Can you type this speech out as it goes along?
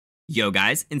Yo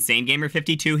guys,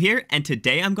 InsaneGamer52 here, and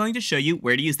today I'm going to show you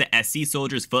where to use the SC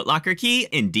Soldiers Footlocker Key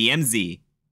in DMZ.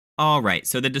 Alright,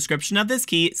 so the description of this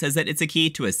key says that it's a key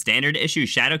to a standard issue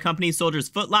Shadow Company Soldiers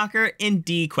Footlocker in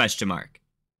D?.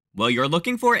 Well, you're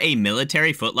looking for a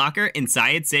military footlocker in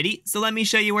Syed City, so let me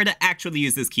show you where to actually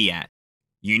use this key at.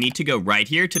 You need to go right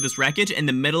here to this wreckage in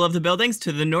the middle of the buildings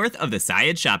to the north of the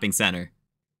Syed Shopping Center.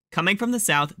 Coming from the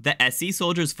south, the SC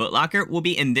Soldiers Footlocker will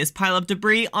be in this pile of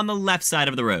debris on the left side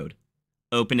of the road.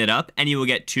 Open it up and you will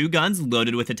get 2 guns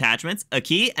loaded with attachments, a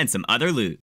key, and some other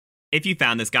loot. If you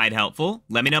found this guide helpful,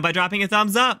 let me know by dropping a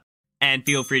thumbs up. And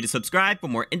feel free to subscribe for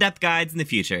more in-depth guides in the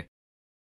future.